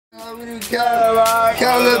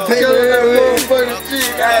Count the paper.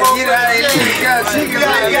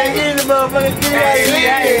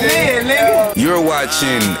 You're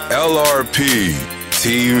watching LRPtv.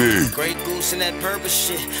 Great goose and that purple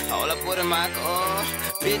shit, all up with my car.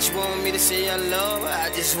 Bitch want me to say I love her, I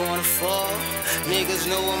just wanna fall. Niggas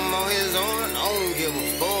know I'm on his own, I don't give a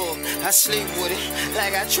fuck. I sleep with it,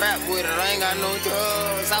 like I trap with it, I ain't got no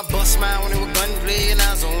drugs. I bust mine when it was gunplay and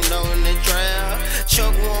I zoned out in the trail.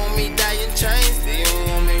 Chuck want me dying chains, they don't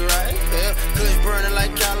want me right there. Kush burning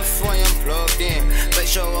like California, I'm plugged in.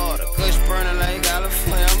 Place your order, Kush burning like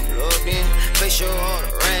California, I'm plugged in. Place your order,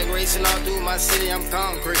 rag racing all through my city, I'm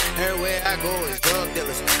concrete. Everywhere I go is drug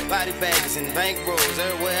dealers, body bags and bank rolls.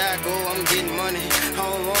 Everywhere I go, I'm getting money. I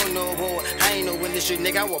don't want no boy, I ain't no industry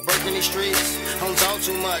nigga, I walk work in these streets. I don't talk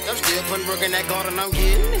too much, I'm still putting work in that garden, I'm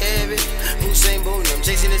getting heavy. Usain Bolt, I'm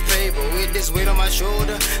chasing this paper with this weight on my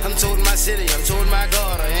shoulder. I'm toting my city, I'm toting my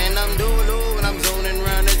garter, and I'm doing low and I'm zoning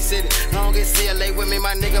around that city. Long as CLA with me,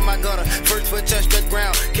 my nigga, my gutter. First foot touch the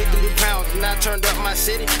ground, kick through the pounds, and I turned up my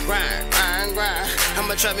city. Grind, grind, grind.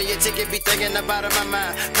 I'ma try me a ticket, be thinking about it in my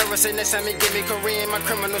mind. Parents say next time you give me Korean, my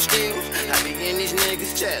criminal skills. I be in these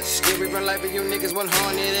niggas' chest, still reaping life, but you niggas 100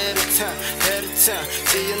 at a time, at a time.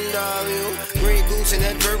 TMW, green goose and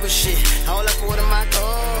that purple shit, all up for my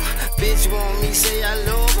car. Bitch want me say I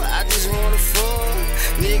love her, I just wanna fuck.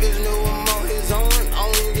 Niggas know I'm on his own,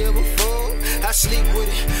 I don't give a fuck. I sleep with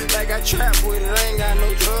it, like I trap with it, I ain't got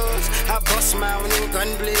no drugs. I bust mine when them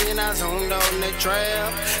gunplay and I zoned out in the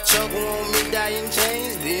trap. Chuck want me dying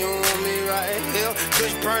chains, they don't want me right here.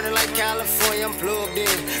 Kush burning like California, I'm plugged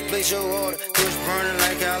in. Place your order, Kush burning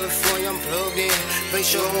like California, I'm plugged in.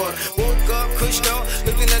 Place your order. Woke up, Kush dog,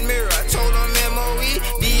 looked in that mirror, I told him MOE,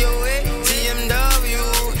 DOA, TMW.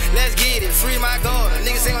 Let's get it, free my garden.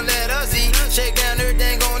 Niggas ain't gon' let us eat. Shake down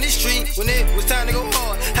everything on the street. When it was time to go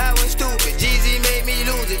hard, I went stupid. Jeezy made me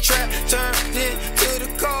lose it. Trap turned into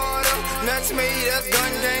the Carter. Nuts made us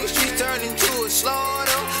gun gang. Street turned into a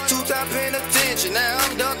slaughter. Two-time penitentiary. Now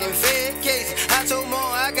I'm ducking fed cases. I told Mo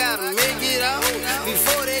I gotta make it out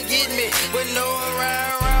before they get me. But no one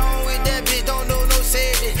round with that bitch. Don't know no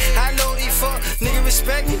safety. I know these fuck niggas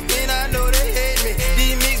respect me, then I know they hate me.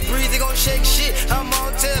 These mixed breeds, they gon' shake shit. I'm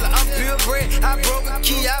on teller, I'm purebred. I broke a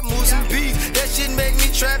key, I moved some beef. That shit make me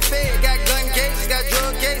trap fed. Got gun cases, got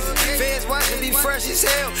drug cases. Feds watching me fresh as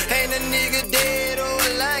hell. Ain't a nigga dead or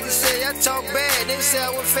like I say. I talk bad, they say I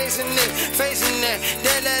was facing it, facing that.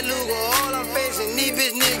 That Lugo, all I'm facing. These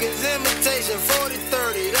bitch niggas, imitation,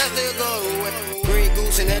 40-30, that's their go with. Green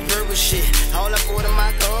goose and that purple shit, all up for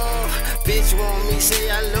my car. Bitch want me say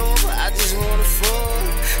I love her, I just wanna fuck.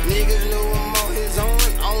 Niggas know I'm on his own,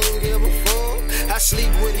 I don't give a fuck. I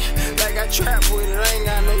sleep with it, like I trap with it, I ain't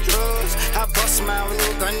got no drugs. I bust mine with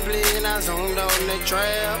no gunplay and I zoned out in the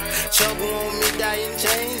trap. Chuck want me dying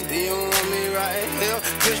chains, they don't want me right here.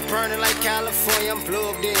 Kush burning like California, I'm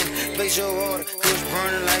plugged in. Place your order, Kush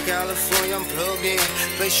burning like California, I'm plugged in.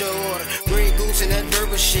 Place your order, green goose and that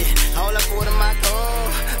purple shit, all up for my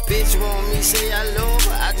car. Bitch want me say I love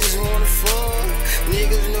her, I just wanna fuck.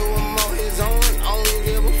 Niggas know I'm on his own, I don't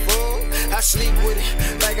give a fuck. I sleep with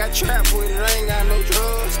it, like I trap with it, I ain't got no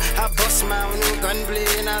drugs. I bust mine with no gunplay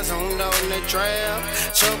and I zoned out in the trap.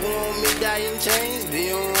 Chuck want me dying chains, they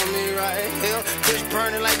don't want me right here. Kush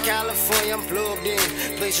burning like California, I'm plugged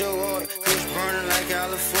in. Place your order, Kush burning like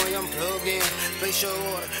California, I'm plugged in. Place your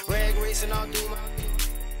order, rag racing all through my